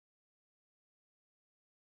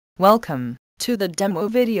Welcome to the demo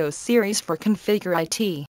video series for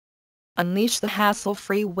Configure.IT. Unleash the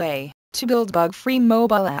hassle-free way to build bug-free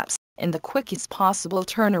mobile apps in the quickest possible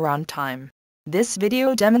turnaround time. This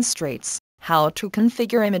video demonstrates how to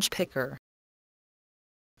configure Image Picker.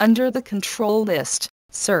 Under the control list,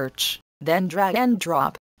 search, then drag and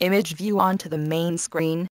drop Image View onto the main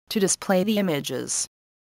screen to display the images.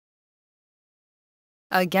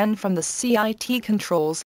 Again, from the CIT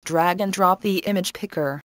controls, drag and drop the Image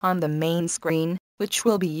Picker on the main screen, which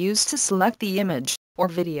will be used to select the image or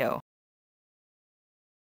video.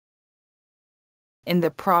 In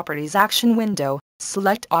the Properties action window,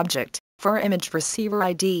 select Object for Image Receiver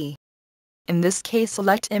ID. In this case,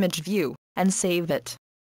 select Image View and save it.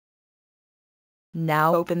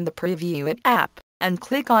 Now open the Preview It app and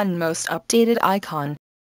click on Most Updated icon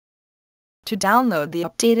to download the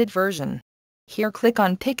updated version. Here, click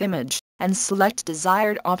on Pick Image and select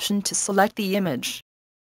desired option to select the image.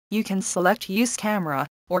 You can select Use Camera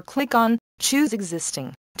or click on Choose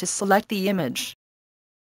Existing to select the image.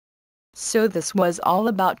 So this was all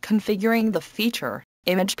about configuring the feature,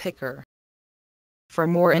 Image Picker. For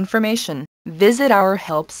more information, visit our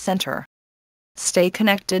Help Center. Stay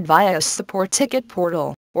connected via support ticket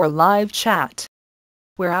portal or live chat,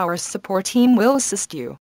 where our support team will assist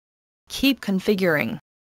you. Keep configuring.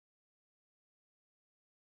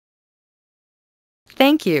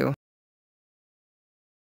 Thank you.